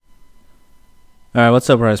All right, what's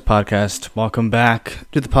up, Rise Podcast? Welcome back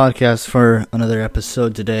to the podcast for another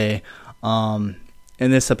episode today. In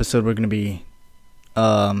this episode, we're going to be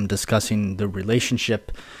discussing the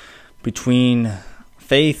relationship between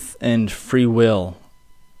faith and free will.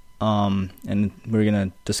 And we're going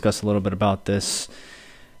to discuss a little bit about this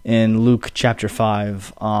in Luke chapter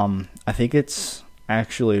 5. I think it's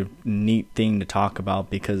actually a neat thing to talk about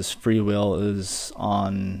because free will is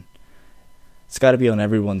it's got to be on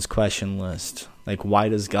everyone's question list. Like, why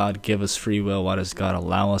does God give us free will? Why does God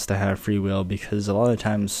allow us to have free will? Because a lot of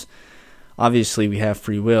times, obviously, we have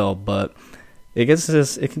free will, but it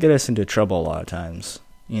can get us into trouble a lot of times.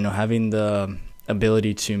 You know, having the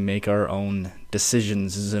ability to make our own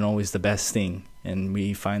decisions isn't always the best thing, and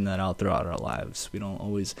we find that out throughout our lives. We don't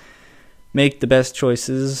always make the best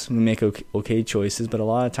choices. We make okay choices, but a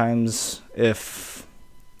lot of times, if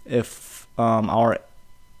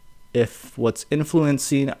what's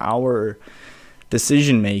influencing our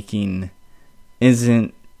decision making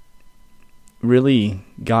isn't really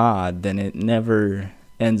God, then it never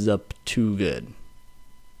ends up too good.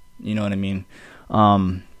 You know what I mean?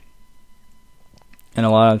 And a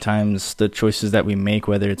lot of times the choices that we make,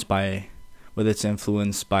 whether it's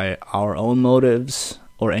influenced by our own motives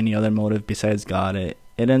or any other motive besides God, it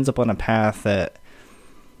ends up on a path that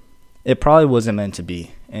it probably wasn't meant to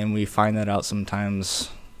be. And we find that out sometimes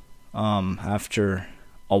after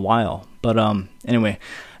a while. But anyway,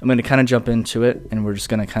 I'm going to kind of jump into it, and we're just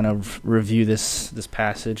going to kind of review this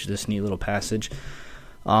passage, this neat little passage.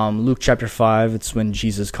 Luke chapter 5, it's when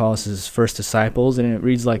Jesus calls his first disciples, and it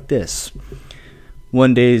reads like this.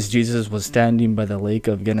 One day as Jesus was standing by the lake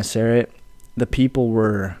of Gennesaret, the people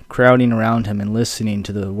were crowding around him and listening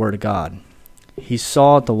to the word of God. He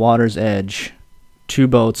saw at the water's edge 2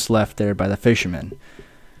 boats left there by the fishermen,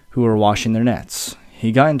 who were washing their nets.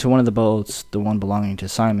 He got into one of the boats, the one belonging to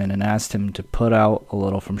Simon, and asked him to put out a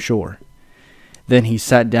little from shore. Then he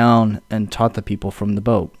sat down and taught the people from the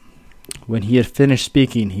boat. When he had finished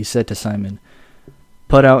speaking, he said to Simon,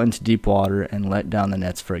 "Put out into deep water and let down the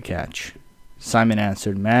nets for a catch." Simon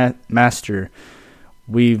answered, "Master,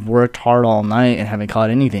 we've worked hard all night and haven't caught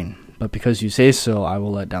anything, but because you say so, I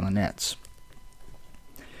will let down the nets."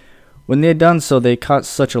 When they had done so, they caught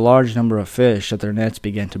such a large number of fish that their nets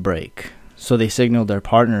began to break. So they signaled their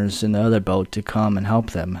partners in the other boat to come and help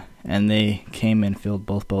them, and they came and filled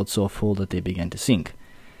both boats so full that they began to sink.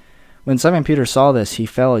 When Simon Peter saw this, he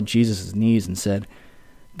fell at Jesus' knees and said,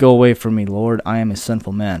 "Go away from me, Lord, I am a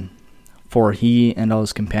sinful man." For he and all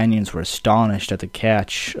his companions were astonished at the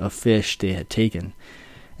catch of fish they had taken.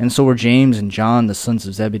 And so were James and John, the sons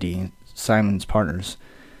of Zebedee, Simon's partners.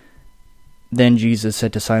 Then Jesus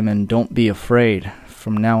said to Simon, "Don't be afraid.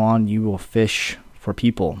 From now on you will fish for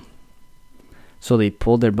people." So they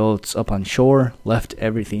pulled their boats up on shore, left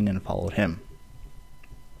everything, and followed him.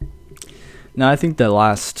 Now, I think the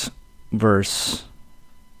last verse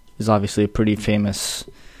is obviously a pretty famous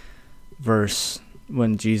verse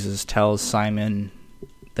when Jesus tells Simon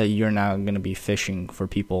that you're now going to be fishing for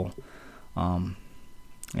people. And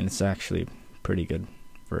it's actually a pretty good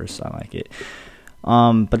verse. I like it.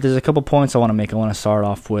 But there's a couple points I want to make. I want to start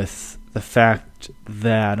off with the fact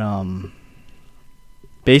that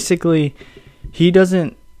basically he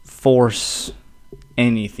doesn't force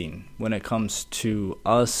anything when it comes to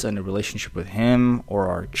us and a relationship with him or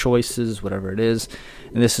our choices, whatever it is.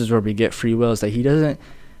 And this is where we get free will, is that he doesn't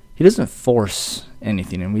force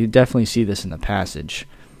anything. And we definitely see this in the passage.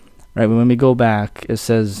 Right, when we go back, it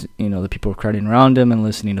says, the people were crowding around him and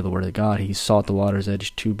listening to the word of God. He saw at the water's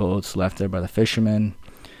edge 2 boats left there by the fishermen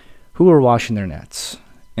who were washing their nets.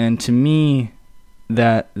 And to me,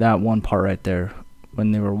 that one part right there,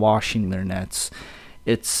 when they were washing their nets,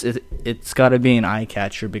 it's got to be an eye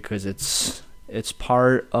catcher because it's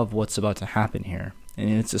part of what's about to happen here. And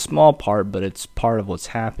it's a small part, but it's part of what's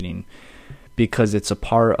happening because it's a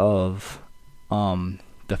part of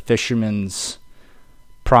the fishermen's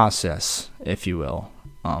process, if you will.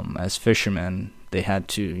 As fishermen, they had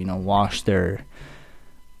to wash their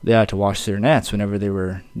nets whenever they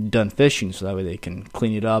were done fishing, so that way they can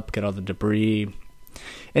clean it up, get all the debris,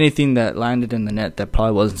 anything that landed in the net that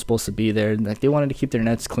probably wasn't supposed to be there. Like, they wanted to keep their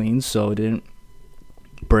nets clean so it didn't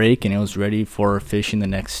break and it was ready for fishing the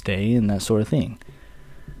next day and that sort of thing.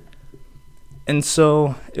 And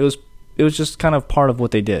so it was just kind of part of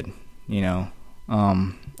what they did.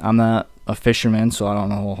 I'm not a fisherman, so I don't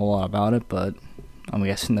know a whole lot about it, but I'm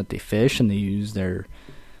guessing that they fish and they use their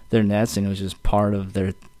nets, and it was just part of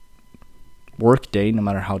their work day, no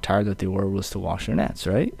matter how tired that they were, was to wash their nets,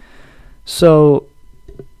 right? So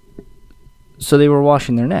they were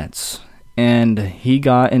washing their nets, and he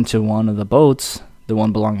got into one of the boats, the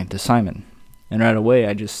one belonging to Simon. And right away,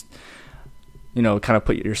 I just, kind of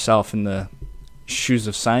put yourself in the shoes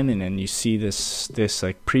of Simon, and you see this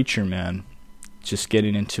like preacher man just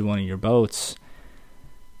getting into one of your boats.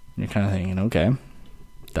 And you're kind of thinking, okay,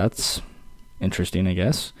 that's interesting, I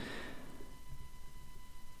guess.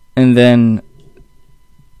 And then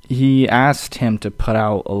he asked him to put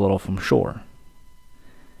out a little from shore.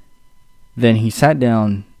 Then he sat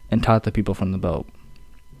down and taught the people from the boat.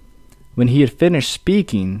 When he had finished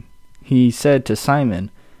speaking, he said to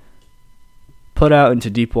Simon, "Put out into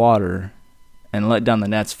deep water and let down the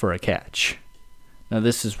nets for a catch." Now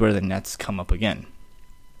this is where the nets come up again.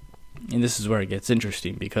 And this is where it gets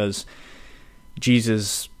interesting, because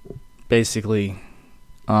Jesus basically,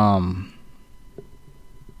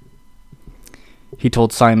 he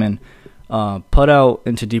told Simon, put out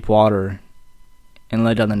into deep water and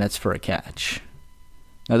let down the nets for a catch.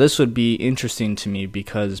 Now this would be interesting to me,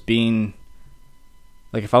 because being,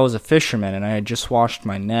 like, if I was a fisherman and I had just washed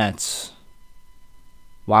my nets,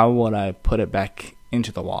 why would I put it back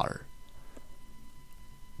into the water?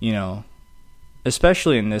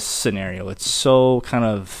 Especially in this scenario, it's so kind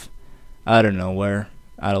of out of nowhere,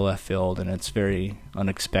 out of left field, and it's very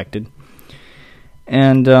unexpected.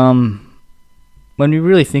 And when we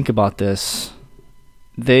really think about this,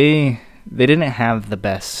 they didn't have the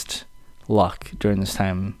best luck during this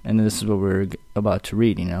time, and this is what we're about to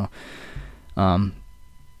read.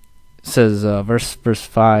 Says verse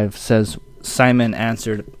 5 says, Simon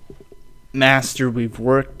answered, "Master, we've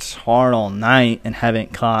worked hard all night and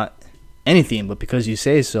haven't caught anything, but because you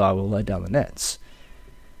say so, I will let down the nets."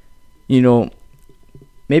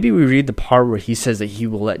 Maybe we read the part where he says that he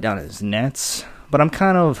will let down his nets, but I'm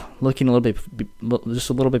kind of looking just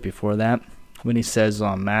a little bit before that, when he says,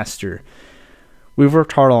 "Master, we've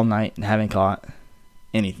worked hard all night and haven't caught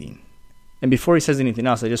anything." And before he says anything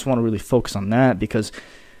else, I just want to really focus on that, because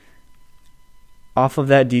off of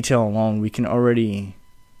that detail alone, we can already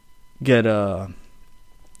get at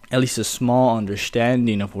least a small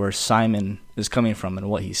understanding of where Simon is coming from and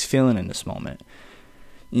what he's feeling in this moment.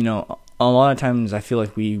 A lot of times I feel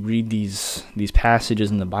like we read these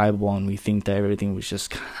passages in the Bible and we think that everything was just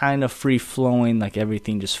kind of free flowing, like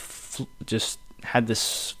everything just had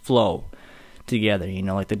this flow together.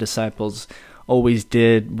 Like the disciples always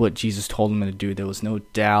did what Jesus told them to do. There was no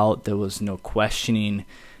doubt, there was no questioning,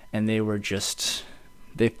 and they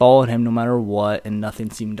followed him no matter what, and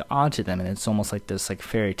nothing seemed odd to them. And it's almost like this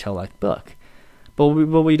fairy tale like book. But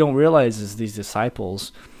what we don't realize is these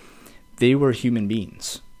disciples, they were human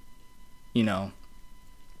beings.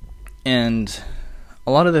 And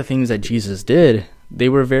a lot of the things that Jesus did, they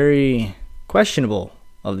were very questionable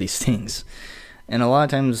of these things. And a lot of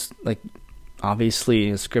times,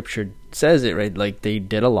 obviously scripture says it, right? Like, they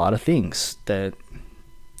did a lot of things that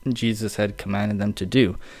Jesus had commanded them to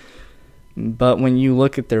do. But when you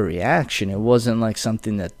look at their reaction, it wasn't like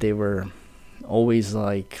something that they were always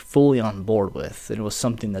fully on board with. It was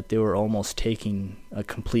something that they were almost taking a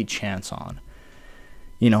complete chance on.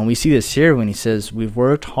 We see this here when he says, "We've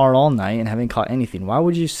worked hard all night and haven't caught anything." Why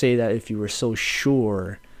would you say that if you were so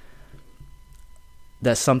sure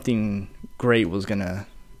that something great was going to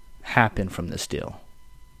happen from this deal?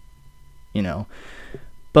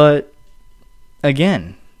 But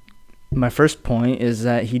again, my first point is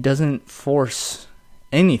that he doesn't force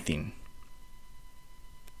anything.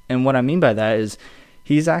 And what I mean by that is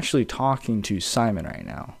he's actually talking to Simon right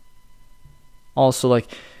now. Also,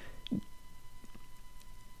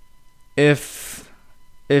 if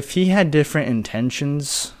he had different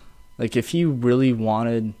intentions, if he really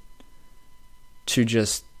wanted to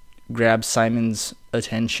just grab Simon's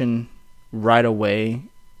attention right away,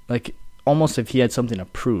 almost if he had something to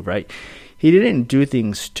prove, right? He didn't do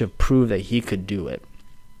things to prove that he could do it,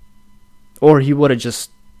 or he would have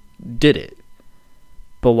just did it.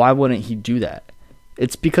 But why wouldn't he do that?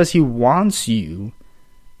 It's because he wants you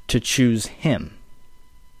to choose him.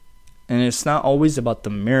 And it's not always about the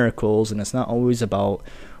miracles, and it's not always about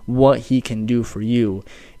what he can do for you.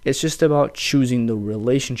 It's just about choosing the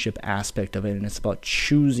relationship aspect of it, and it's about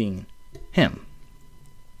choosing him.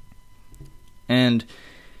 And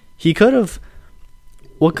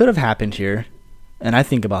what could have happened here, and I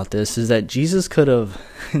think about this, is that Jesus could have,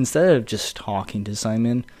 instead of just talking to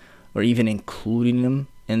Simon, or even including him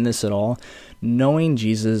in this at all, knowing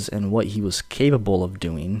Jesus and what he was capable of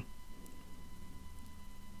doing,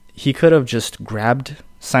 he could have just grabbed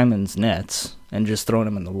Simon's nets and just thrown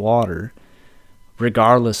him in the water,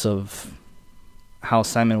 regardless of how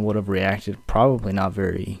Simon would have reacted. Probably not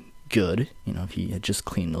very good, if he had just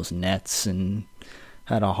cleaned those nets and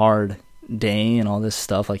had a hard day and all this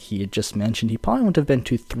stuff like he had just mentioned. He probably wouldn't have been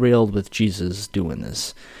too thrilled with Jesus doing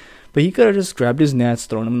this. But he could have just grabbed his nets,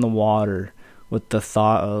 thrown them in the water with the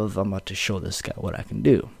thought of, I'm about to show this guy what I can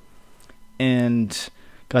do. And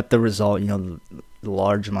got the result, the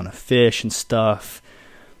large amount of fish and stuff.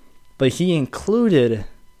 But he included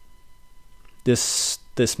this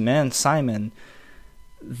man, Simon,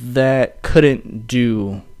 that couldn't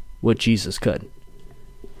do what Jesus could.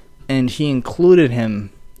 And he included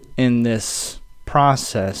him in this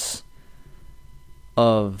process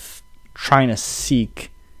of trying to seek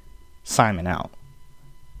Simon out.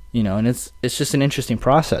 And it's just an interesting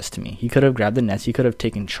process to me. He could have grabbed the nets, he could have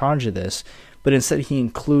taken charge of this, but instead he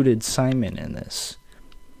included Simon in this.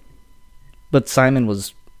 But Simon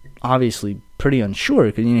was obviously pretty unsure,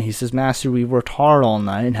 because he says, Master, we've worked hard all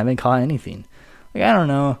night and haven't caught anything. Like, I don't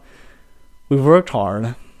know. We've worked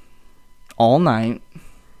hard all night,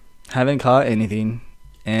 haven't caught anything,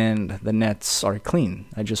 and the nets are clean.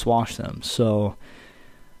 I just washed them. So,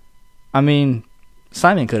 Simon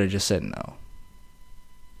could have just said no.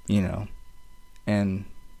 And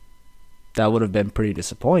that would have been pretty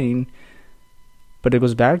disappointing. But it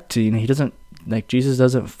goes back to, Jesus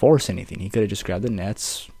doesn't force anything. He could have just grabbed the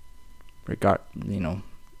nets,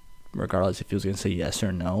 regardless if he was going to say yes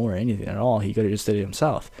or no or anything at all. He could have just did it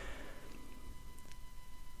himself.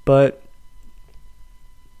 But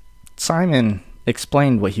Simon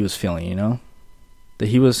explained what he was feeling, that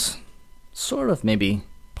he was sort of maybe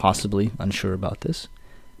possibly unsure about this.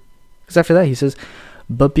 Because after that he says,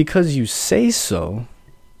 but because you say so,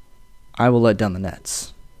 I will let down the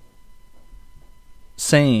nets.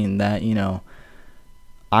 Saying that,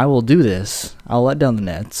 I will do this, I'll let down the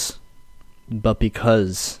nets, but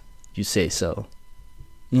because you say so.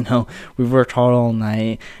 We've worked hard all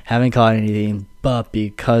night, haven't caught anything, but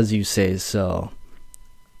because you say so,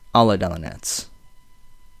 I'll let down the nets.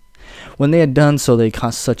 When they had done so, they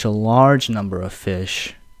caught such a large number of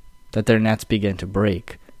fish that their nets began to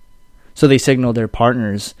break. So they signaled their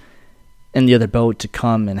partners in the other boat to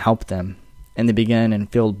come and help them. And they began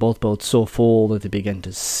and filled both boats so full that they began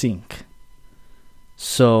to sink.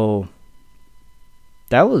 So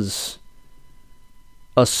that was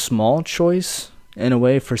a small choice in a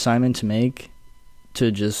way for Simon to make,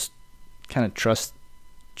 to just kind of trust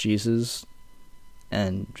Jesus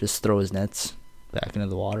and just throw his nets back into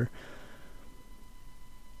the water.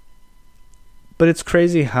 But it's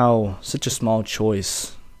crazy how such a small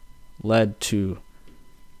choice led to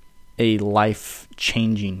a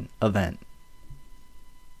life-changing event.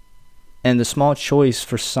 And the small choice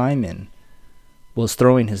for Simon was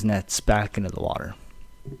throwing his nets back into the water.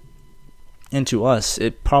 And to us,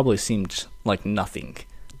 it probably seemed like nothing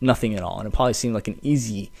at all. And it probably seemed like an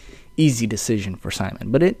easy decision for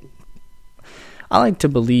Simon. But I like to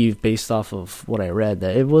believe, based off of what I read,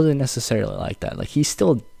 that it wasn't necessarily like that. Like, he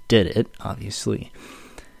still did it, obviously.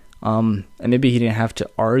 And maybe he didn't have to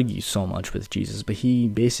argue so much with Jesus, but he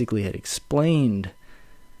basically had explained,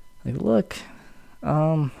 like, look,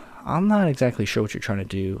 I'm not exactly sure what you're trying to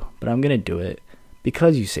do, but I'm going to do it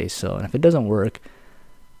because you say so. And if it doesn't work,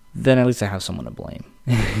 then at least I have someone to blame,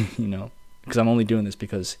 because I'm only doing this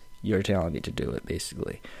because you're telling me to do it,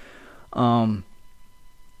 basically. And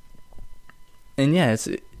yeah,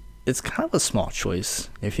 it's kind of a small choice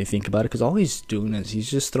if you think about it, because all he's doing is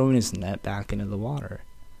he's just throwing his net back into the water.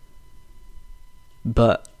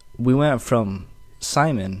 But we went from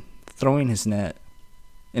Simon throwing his net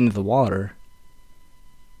into the water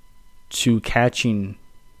to catching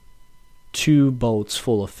 2 boats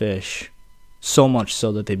full of fish, so much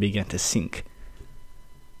so that they began to sink.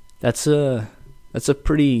 That's a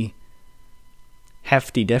pretty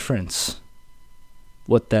hefty difference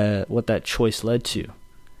what that choice led to.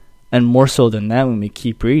 And more so than that, when we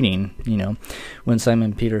keep reading, when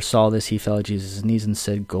Simon Peter saw this, he fell at Jesus' knees and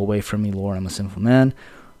said, "Go away from me, Lord, I'm a sinful man."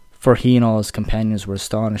 For he and all his companions were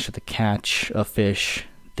astonished at the catch of fish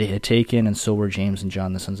they had taken, and so were James and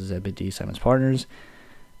John, the sons of Zebedee, Simon's partners.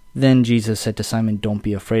 Then Jesus said to Simon, "Don't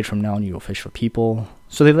be afraid, from now on you will fish for people."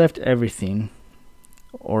 So they left everything,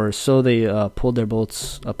 or so they pulled their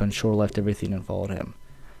boats up on shore, left everything, and followed him.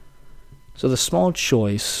 So the small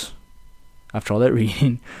choice, after all that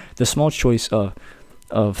reading, the small choice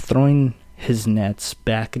of throwing his nets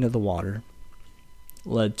back into the water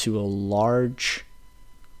led to a large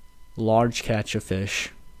catch of fish,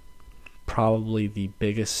 probably the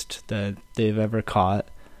biggest that they've ever caught.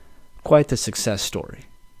 Quite the success story.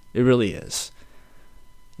 It really is.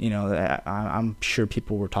 I'm sure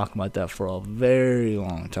people were talking about that for a very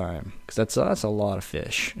long time, because that's a lot of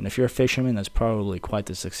fish. And if you're a fisherman, that's probably quite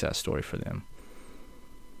the success story for them.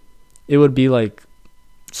 It would be like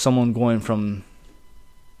someone going from,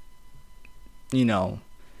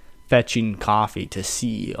 fetching coffee to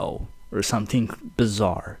CEO or something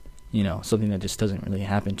bizarre. something that just doesn't really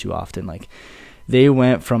happen too often. Like, they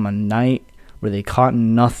went from a night where they caught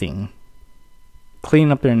nothing,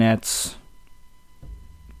 cleaning up their nets,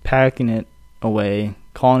 packing it away,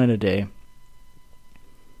 calling it a day,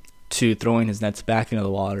 to throwing his nets back into the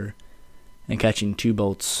water and catching 2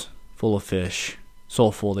 boats full of fish,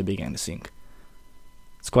 so full they began to sink.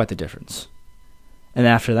 It's quite the difference. And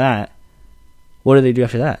after that, what did they do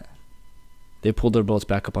after that? They pulled their boats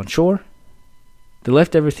back up on shore. They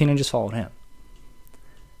left everything and just followed him.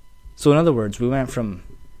 So in other words, we went from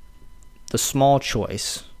the small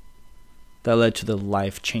choice that led to the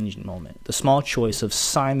life-changing moment. The small choice of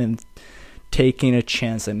Simon taking a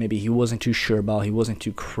chance that maybe he wasn't too sure about, he wasn't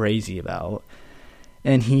too crazy about.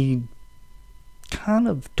 And he kind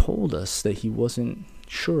of told us that he wasn't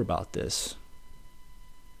sure about this.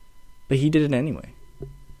 But he did it anyway.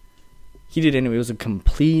 It was a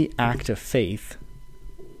complete act of faith.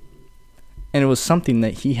 And it was something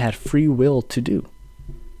that he had free will to do.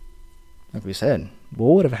 Like we said, what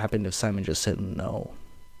would have happened if Simon just said no?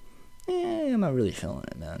 I'm not really feeling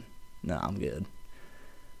it, man. No, I'm good.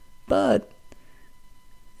 But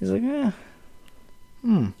he's like,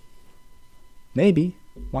 maybe.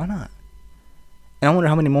 Why not? And I wonder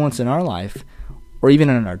how many moments in our life, or even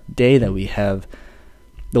in our day, that we have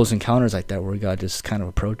those encounters like that where God just kind of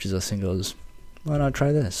approaches us and goes, why not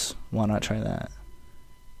try this? Why not try that?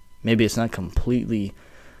 Maybe it's not completely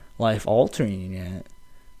life-altering yet,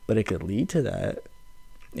 but it could lead to that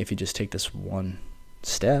if you just take this one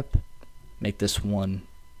step, make this one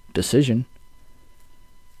decision.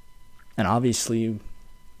 And obviously,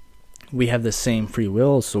 we have the same free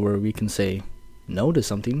will, so where we can say no to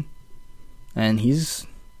something, and he's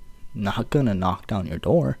not going to knock down your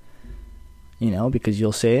door, because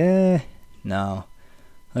you'll say, no.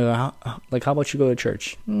 Like, how about you go to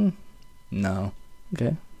church? No.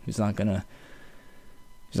 Okay. He's not gonna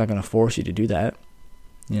force you to do that.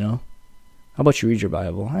 How about you read your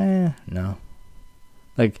Bible? No.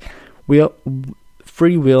 Like,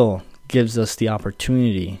 free will gives us the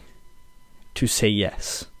opportunity to say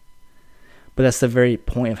yes. But that's the very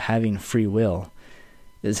point of having free will,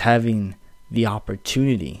 is having the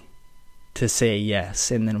opportunity to say yes,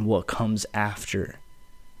 and then what comes after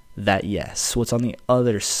that yes, what's on the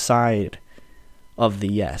other side of the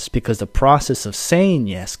yes. Because the process of saying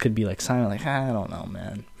yes could be like Simon, like, I don't know,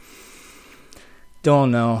 man.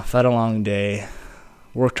 Don't know. I've had a long day.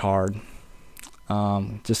 Worked hard.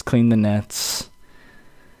 Just cleaned the nets.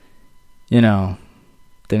 Didn't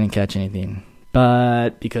catch anything.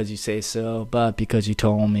 But because you say so, but because you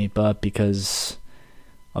told me, but because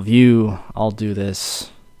of you, I'll do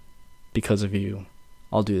this. Because of you,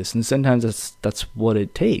 I'll do this. And sometimes that's what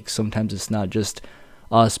it takes. Sometimes it's not just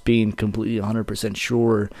us being completely 100%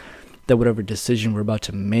 sure that whatever decision we're about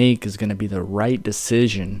to make is going to be the right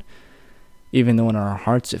decision, even though in our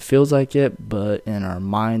hearts it feels like it, but in our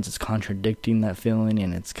minds it's contradicting that feeling,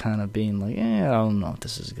 and it's kind of being like, I don't know if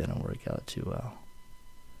this is going to work out too well.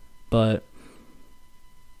 But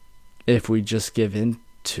if we just give in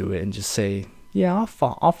to it and just say, I'll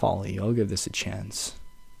follow you, I'll give this a chance.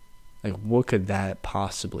 Like, what could that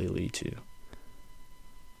possibly lead to?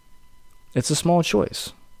 It's a small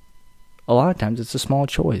choice. A lot of times it's a small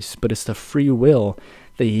choice, but it's the free will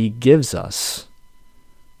that he gives us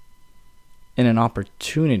and an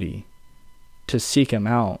opportunity to seek him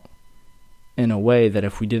out in a way that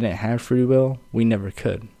if we didn't have free will, we never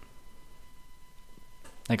could.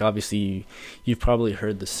 Like, obviously, you've probably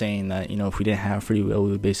heard the saying that, if we didn't have free will,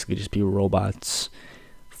 we would basically just be robots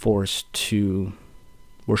forced to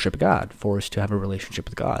worship God, forced to have a relationship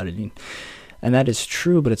with God. And that is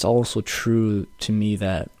true, but it's also true to me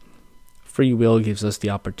that free will gives us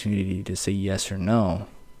the opportunity to say yes or no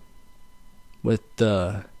with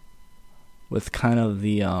kind of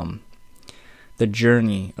the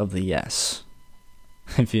journey of the yes.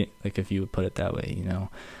 If you would put it that way,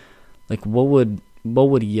 Like, what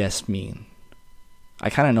would yes mean?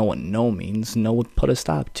 I kind of know what no means. No would put a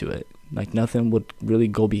stop to it. Like, nothing would really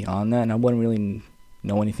go beyond that, and I wouldn't really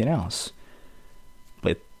know anything else.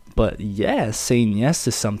 But yes, saying yes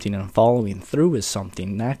to something and following through with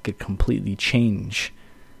something, that could completely change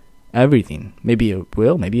everything. Maybe it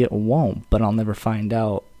will, maybe it won't, but I'll never find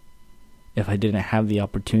out if I didn't have the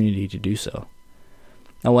opportunity to do so.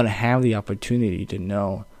 I wouldn't have the opportunity to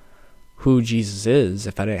know who Jesus is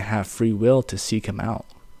if I didn't have free will to seek him out.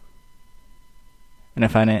 And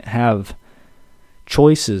if I didn't have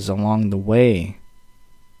choices along the way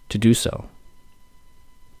to do so.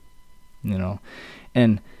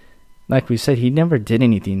 And like we said, he never did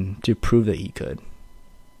anything to prove that he could.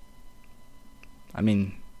 I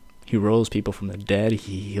mean, He rose people from the dead.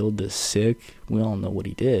 He healed the sick. We all know what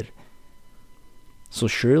he did. So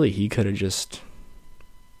surely he could have just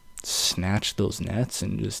snatched those nets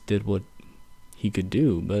and just did what he could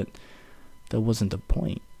do, but that wasn't the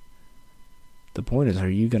point. The point is, are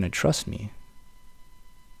you going to trust me?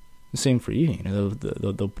 The same for you.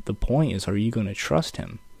 The point is, are you going to trust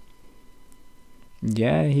him?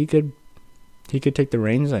 Yeah, he could take the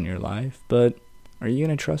reins on your life, but are you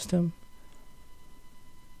going to trust him?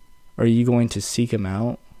 Are you going to seek him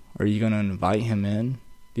out? Are you going to invite him in?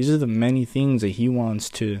 These are the many things that he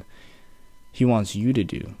wants you to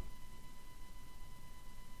do.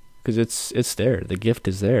 Because it's there. The gift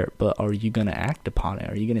is there. But are you going to act upon it?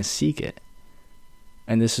 Are you going to seek it?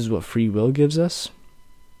 And this is what free will gives us.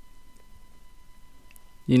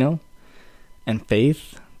 And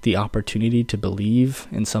faith, the opportunity to believe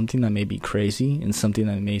in something that may be crazy, in something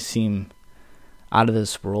that may seem out of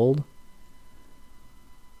this world.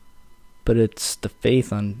 But it's the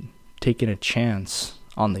faith on taking a chance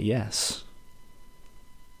on the yes.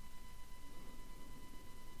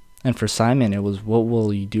 And for Simon, it was, what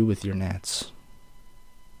will you do with your nets?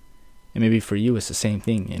 And maybe for you, it's the same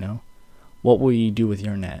thing, What will you do with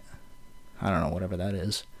your net? I don't know, whatever that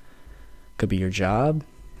is. Could be your job,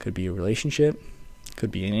 could be your relationship,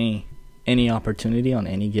 could be any opportunity on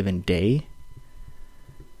any given day.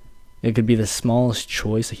 It could be the smallest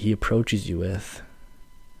choice that he approaches you with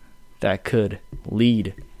that could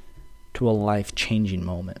lead to a life-changing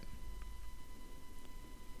moment.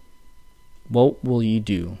 What will you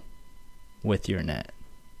do with your net?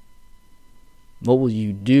 What will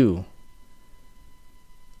you do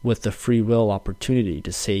with the free will opportunity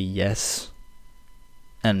to say yes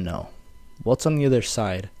and no? What's on the other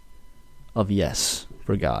side of yes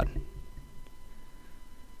for God?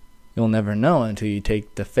 You'll never know until you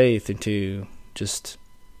take the faith into just,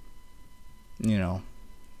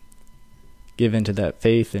 give into that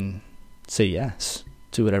faith and say yes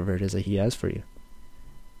to whatever it is that he has for you.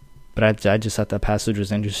 But I just thought that passage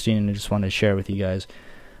was interesting, and I just wanted to share it with you guys.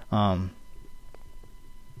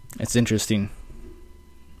 It's interesting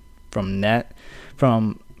from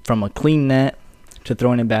a clean net to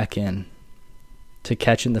throwing it back in, to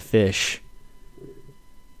catching the fish,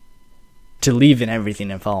 to leaving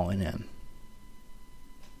everything and following him.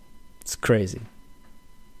 It's crazy.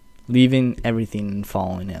 Leaving everything and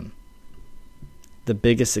following him. The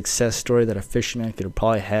biggest success story that a fisherman could have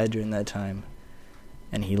probably had during that time.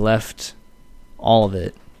 And he left all of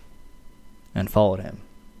it and followed him.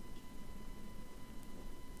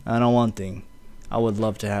 I know one thing. I would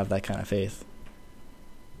love to have that kind of faith.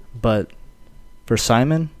 But for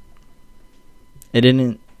Simon, it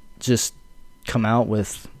didn't just come out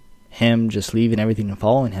with him just leaving everything and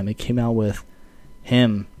following him. It came out with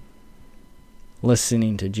him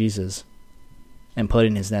listening to Jesus and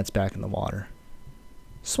putting his nets back in the water.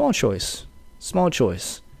 Small choice.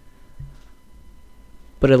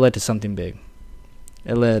 But it led to something big.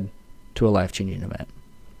 It led to a life-changing event.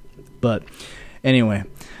 But anyway,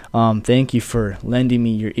 thank you for lending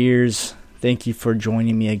me your ears. Thank you for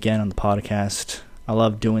joining me again on the podcast. I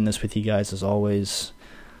love doing this with you guys as always.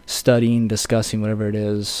 Studying, discussing, whatever it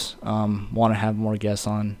is. Want to have more guests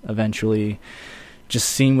on eventually. Just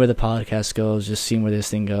seeing where the podcast goes. Just seeing where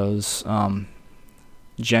this thing goes.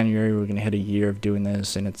 January, we're going to hit a year of doing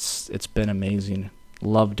this, and it's been amazing.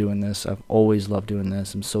 Love doing this. I've always loved doing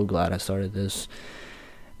this. I'm so glad I started this.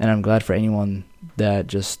 And I'm glad for anyone that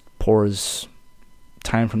just pours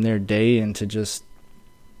time from their day into just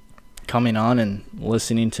coming on and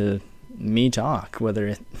listening to me talk,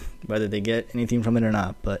 whether they get anything from it or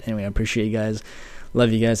not. But anyway, I appreciate you guys.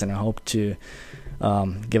 Love you guys, and I hope to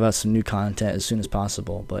give out some new content as soon as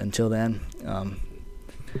possible. But until then,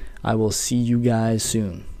 I will see you guys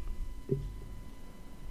soon.